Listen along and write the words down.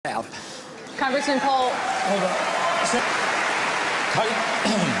Congressman Paul. Hold on.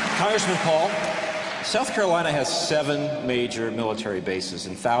 Congressman Paul, South Carolina has 7 major military bases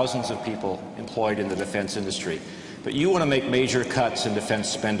and thousands of people employed in the defense industry. But you want to make major cuts in defense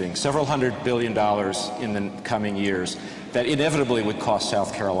spending, several $100 billion in the coming years, that inevitably would cost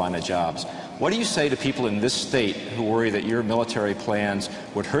South Carolina jobs. What do you say to people in this state who worry that your military plans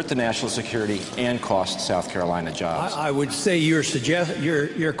would hurt the national security and cost South Carolina jobs? I would say your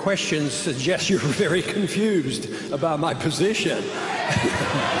questions suggest you're very confused about my position.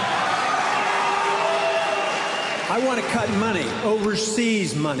 I want to cut money,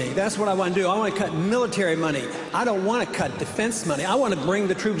 overseas money. That's what I want to do. I want to cut military money. I don't want to cut defense money. I want to bring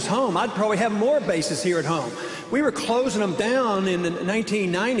the troops home. I'd probably have more bases here at home. We were closing them down in the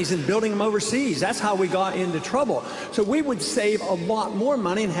 1990s and building them overseas. That's how we got into trouble. So we would save a lot more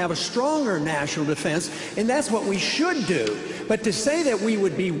money and have a stronger national defense, and that's what we should do. But to say that we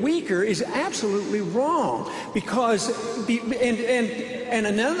would be weaker is absolutely wrong, because and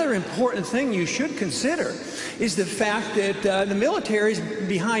another important thing you should consider is the fact that the military is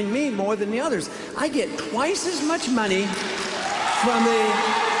behind me more than the others. I get twice as much money from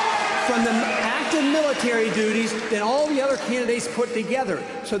the active military duties than all the other candidates put together.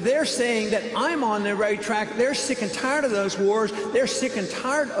 So they're saying that I'm on the right track. They're sick and tired of those wars. They're sick and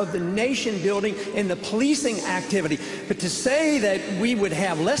tired of the nation building and the policing activity. But to say that we would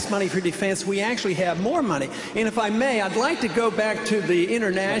have less money for defense, we actually have more money. And if I may, I'd like to go back to the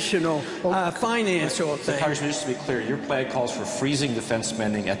international financial thing. So, Congressman, just to be clear, your plan calls for freezing defense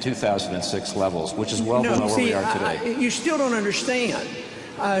spending at 2006 levels, which is well below where we are today. You still don't understand.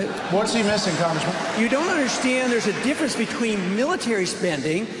 What's he missing, Congressman? You don't understand there's a difference between military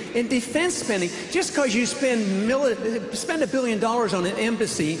spending and defense spending. Just because you spend $1 billion on an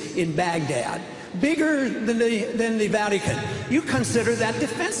embassy in Baghdad, bigger than the Vatican, you consider that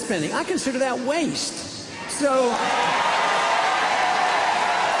defense spending. I consider that waste. So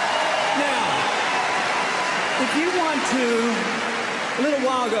now, if you want to... A little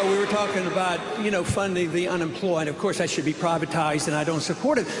while ago, we were talking about, funding the unemployed. Of course, that should be privatized, and I don't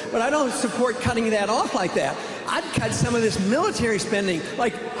support it. But I don't support cutting that off like that. I'd cut some of this military spending,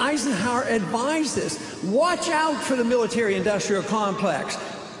 like Eisenhower advised us. Watch out for the military-industrial complex.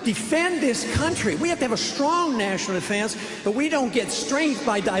 Defend this country. We have to have a strong national defense, but we don't get strength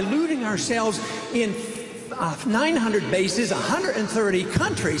by diluting ourselves in 900 bases, 130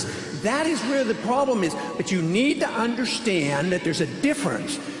 countries. That is where the problem is. But you need to understand that there's a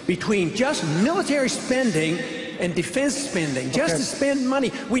difference between just military spending and defense spending. Just to spend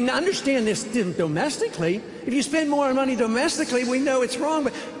money. We understand this domestically. If you spend more money domestically, we know it's wrong,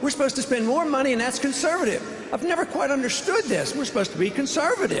 but we're supposed to spend more money, and that's conservative. I've never quite understood this. We're supposed to be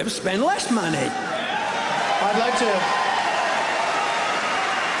conservative, spend less money. I'd like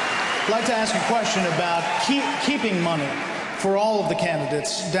to ask a question about keeping money for all of the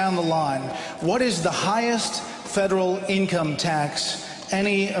candidates down the line. What is the highest federal income tax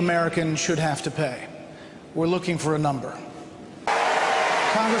any American should have to pay? We're looking for a number.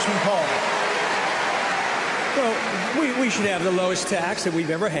 Congressman Paul. Well, we should have the lowest tax that we've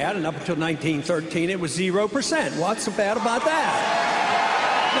ever had, and up until 1913 it was 0%. What's so bad about that?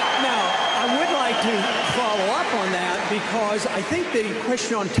 Now, I would like to follow up on that, because I think the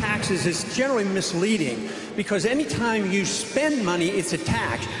question on taxes is generally misleading, because anytime you spend money, it's a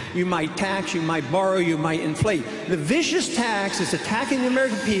tax. You might tax, you might borrow, you might inflate. The vicious tax is attacking the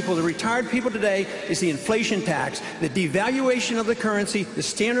American people, the retired people today, is the inflation tax. The devaluation of the currency, the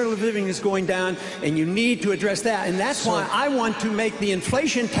standard of living is going down, and you need to address that. And that's why I want to make the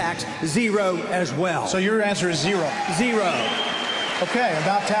inflation tax 0 as well. So your answer is 0? 0. Okay,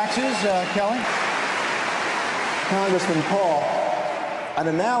 about taxes, Kelly? Congressman Paul, an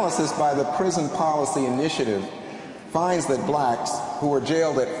analysis by the Prison Policy Initiative finds that blacks who are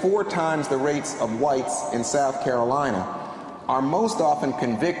jailed at 4 times the rates of whites in South Carolina are most often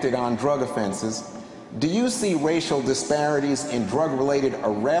convicted on drug offenses. Do you see racial disparities in drug-related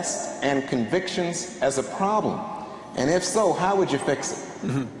arrests and convictions as a problem? And if so, how would you fix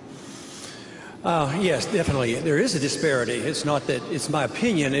it? Yes, definitely. There is a disparity. It's not that it's my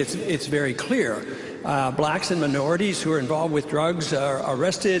opinion. It's very clear. Blacks and minorities who are involved with drugs are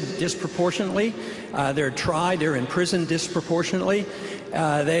arrested disproportionately. They're tried. They're in prison disproportionately.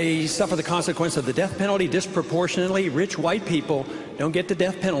 They suffer the consequence of the death penalty disproportionately. Rich white people don't get the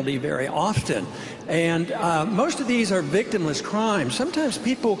death penalty very often. And most of these are victimless crimes. Sometimes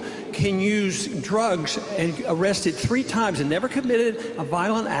people can use drugs and arrested 3 times and never committed a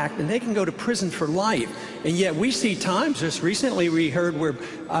violent act, and they can go to prison for life. And yet we see times, just recently we heard, where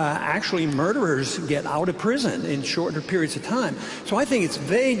actually murderers get out of prison in shorter periods of time. So I think it's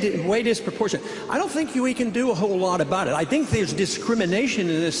way disproportionate. I don't think we can do a whole lot about it. I think there's discrimination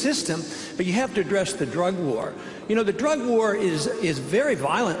in the system, but you have to address the drug war. You know, the drug war is very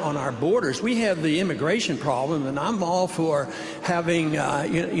violent on our borders. We have the immigration problem, and I'm all for having,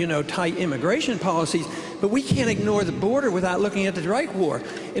 tight immigration policies, but we can't ignore the border without looking at the drug war.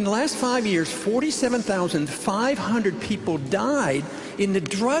 In the last 5 years, 47,500 people died in the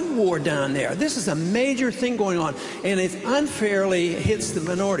drug war down there. This is a major thing going on, and it unfairly hits the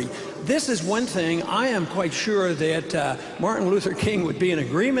minority. This is one thing I am quite sure that Martin Luther King would be in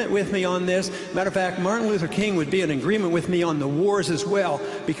agreement with me on this. Matter of fact, Martin Luther King would be in agreement with me on the wars as well,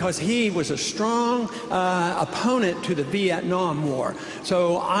 because he was a strong opponent to the Vietnam War.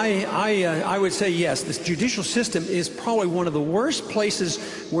 So I would say yes, this judicial system is probably one of the worst places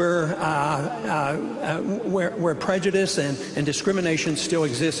where prejudice and discrimination still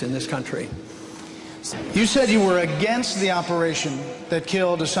exists in this country. You said you were against the operation that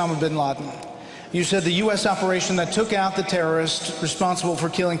killed Osama bin Laden. You said the U.S. operation that took out the terrorist responsible for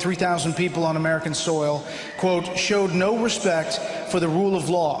killing 3,000 people on American soil, quote, showed no respect for the rule of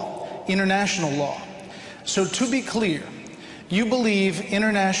law, international law. So to be clear, you believe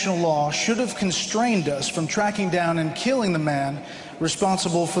international law should have constrained us from tracking down and killing the man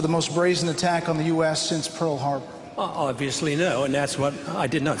responsible for the most brazen attack on the U.S. since Pearl Harbor? Obviously no, and that's what I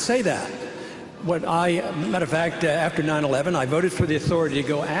did not say that. Matter of fact, after 9/11, I voted for the authority to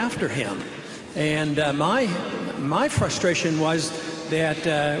go after him. And my frustration was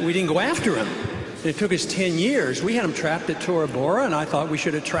that we didn't go after him. It took us 10 years. We had him trapped at Tora Bora, and I thought we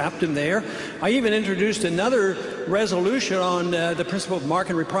should have trapped him there. I even introduced another resolution on the principle of mark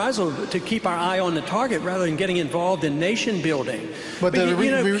and reprisal to keep our eye on the target rather than getting involved in nation building. But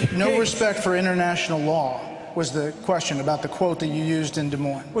no respect for international law was the question about the quote that you used in Des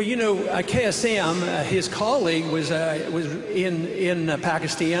Moines. Well, you know, KSM, his colleague, was in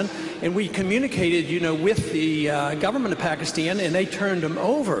Pakistan, and we communicated, with the government of Pakistan, and they turned him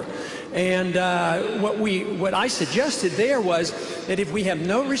over. And what I suggested there was that if we have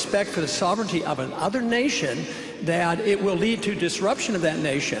no respect for the sovereignty of another nation, that it will lead to disruption of that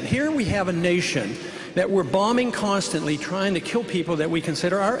nation. Here we have a nation that we're bombing constantly, trying to kill people that we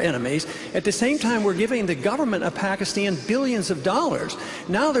consider our enemies. At the same time, we're giving the government of Pakistan billions of dollars.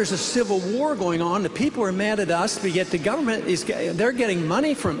 Now there's a civil war going on. The people are mad at us, but yet the government they're getting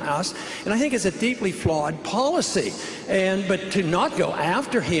money from us. And I think it's a deeply flawed policy. But to not go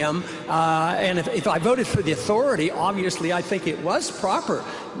after him, and if I voted for the authority, obviously I think it was proper.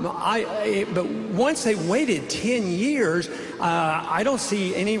 But once they waited 10 years, I don't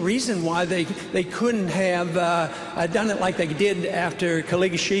see any reason why they couldn't have done it like they did after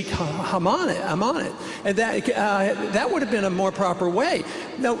Khalid Sheikh Hamad. And that would have been a more proper way.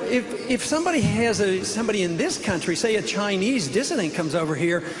 Now, if somebody has somebody in this country, say a Chinese dissident comes over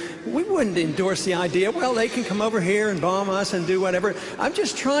here, we wouldn't endorse the idea, well, they can come over here and bomb us and do whatever. I'm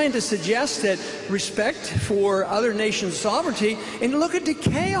just trying to suggest that respect for other nations' sovereignty, and look at the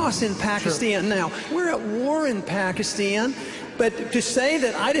chaos in Pakistan now. We're at war in Pakistan. But to say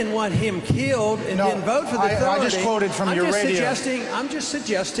that I didn't want him killed and didn't vote for the authority, I just quoted from your radio. I'm just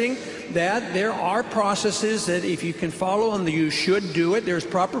suggesting that there are processes that if you can follow and you should do it, there's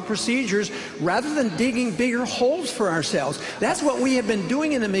proper procedures rather than digging bigger holes for ourselves. That's what we have been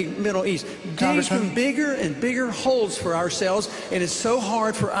doing in the Middle East, digging bigger and bigger holes for ourselves, and it's so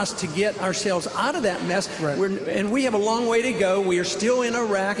hard for us to get ourselves out of that mess. Right. And we have a long way to go. We are still in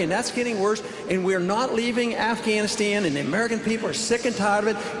Iraq, and that's getting worse, and we're not leaving Afghanistan, and the American people are sick and tired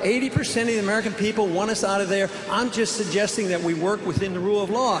of it. 80% of the American people want us out of there. I'm just suggesting that we work within the rule of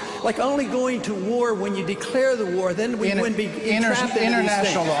law. Like only going to war when you declare the war, then we wouldn't be trapped in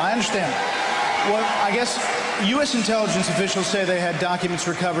international law. I understand. Well, I guess U.S. intelligence officials say they had documents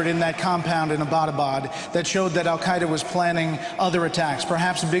recovered in that compound in Abbottabad that showed that al-Qaeda was planning other attacks,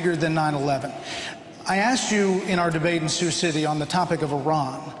 perhaps bigger than 9/11. I asked you in our debate in Sioux City on the topic of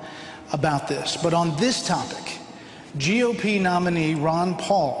Iran about this, but on this topic, GOP nominee Ron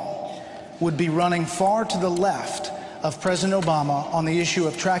Paul would be running far to the left of President Obama on the issue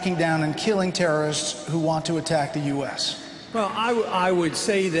of tracking down and killing terrorists who want to attack the U.S. Well, I would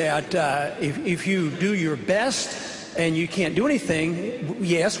say that if you do your best and you can't do anything,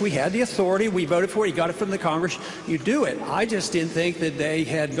 yes, we had the authority, we voted for it, you got it from the Congress, you do it. I just didn't think that they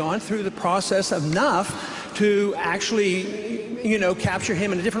had gone through the process enough to actually, you know, capture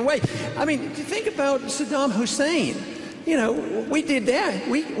him in a different way. I mean, think about Saddam Hussein. You know, we did that.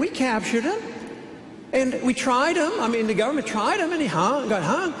 We captured him. And we tried him. I mean, the government tried him, and he got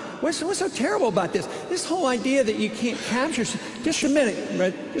hung. What's so terrible about this? This whole idea that you can't capture... Just a minute,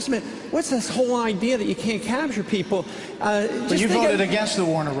 Red. Just a minute. What's this whole idea that you can't capture people? But you voted against the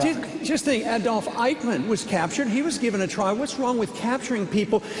war in Iraq. Just think, Adolf Eichmann was captured. He was given a trial. What's wrong with capturing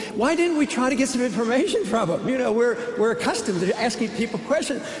people? Why didn't we try to get some information from them? You know, we're accustomed to asking people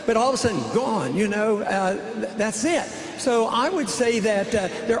questions, but all of a sudden, gone. You know, that's it. So I would say that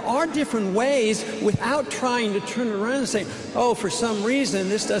there are different ways without trying to turn around and say, oh, for some reason,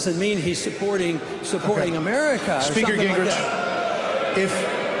 this doesn't mean he's supporting America. Speaker Gingrich, like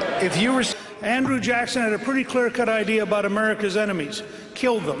if you were... Andrew Jackson had a pretty clear-cut idea about America's enemies.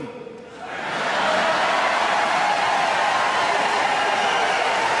 Killed them.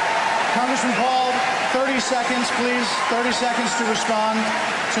 Congressman Paul, 30 seconds, please. 30 seconds to respond,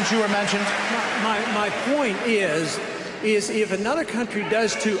 since you were mentioned. My point is if another country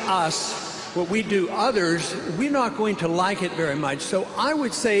does to us what we do others, we're not going to like it very much. So I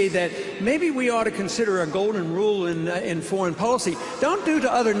would say that maybe we ought to consider a golden rule in foreign policy. Don't do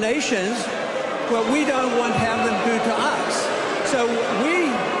to other nations what we don't want to have them do to us. So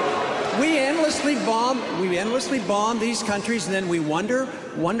we endlessly bomb these countries, and then we wonder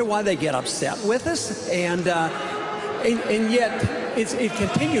why they get upset with us, and yet it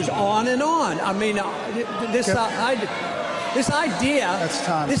continues on and on. I mean, this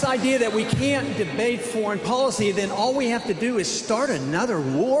idea that we can't debate foreign policy, then all we have to do is start another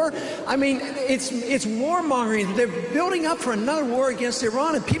war. I mean, it's warmongering. They're building up for another war against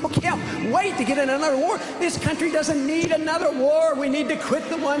Iran, and people can't wait to get in another war. This country doesn't need another war. We need to quit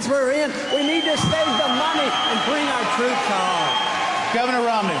the ones we're in. We need to save the money and bring our troops home. Governor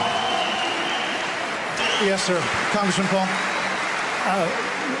Romney. Yes, sir. Congressman Paul.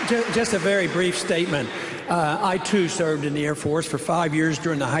 Just a very brief statement. I, too, served in the Air Force for 5 years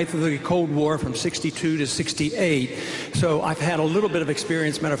during the height of the Cold War from 62 to 68. So I've had a little bit of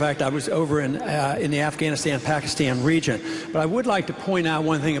experience. Matter of fact, I was over in the Afghanistan-Pakistan region. But I would like to point out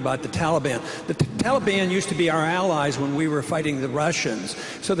one thing about the Taliban. The Taliban used to be our allies when we were fighting the Russians.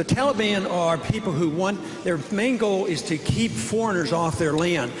 So the Taliban are people who their main goal is to keep foreigners off their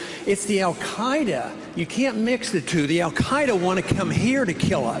land. It's the Al-Qaeda. You can't mix the two. The Al-Qaeda want to come here to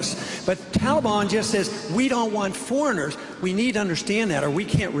kill us. But Taliban just says, we don't want foreigners. We need to understand that, or we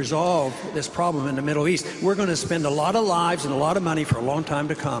can't resolve this problem in the Middle East. We're going to spend a lot of lives and a lot of money for a long time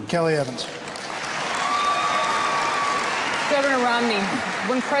to come. Kelly Evans. Governor Romney,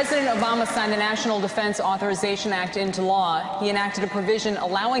 when President Obama signed the National Defense Authorization Act into law, he enacted a provision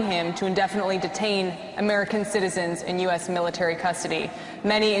allowing him to indefinitely detain American citizens in U.S. military custody.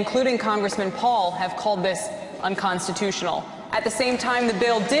 Many, including Congressman Paul, have called this unconstitutional. At the same time, the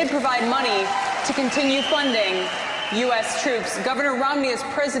bill did provide money to continue funding U.S. troops. Governor Romney, as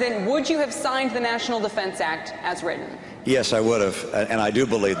president, would you have signed the National Defense Act as written? Yes, I would have, and I do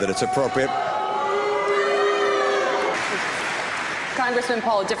believe that it's appropriate. Congressman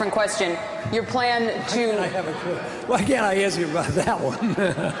Paul, a different question. Your plan to... Why can't I ask you about that one?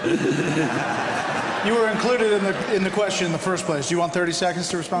 You were included in the question in the first place. Do you want 30 seconds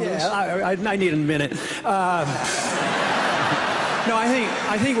to respond to this? I need a minute. No,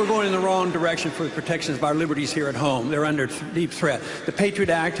 I think we're going in the wrong direction for the protections of our liberties here at home. They're under deep threat. The Patriot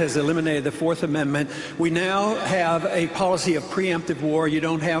Act has eliminated the Fourth Amendment. We now have a policy of preemptive war. You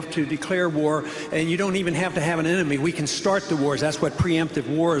don't have to declare war, and you don't even have to have an enemy. We can start the wars. That's what preemptive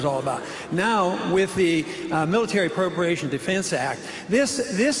war is all about. Now, with the Military Appropriation Defense Act, this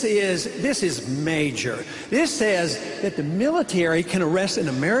is major. This says that the military can arrest an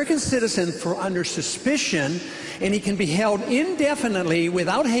American citizen for under suspicion, and he can be held indefinitely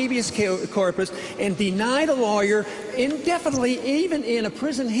without habeas corpus and denied a lawyer indefinitely, even in a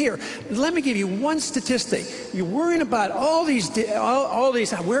prison here. Let me give you one statistic. You're worrying about all these,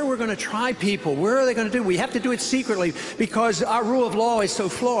 where we're going to try people, where are they going to do? We have to do it secretly because our rule of law is so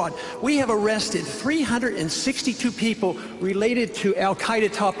flawed. We have arrested 362 people related to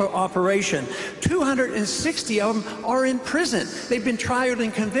Al-Qaeda top operation. 260 of them are in prison. They've been tried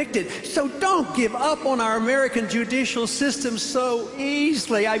and convicted. So don't give up on our American judicial system so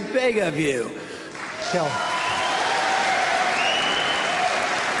easily, I beg of you. Kelly.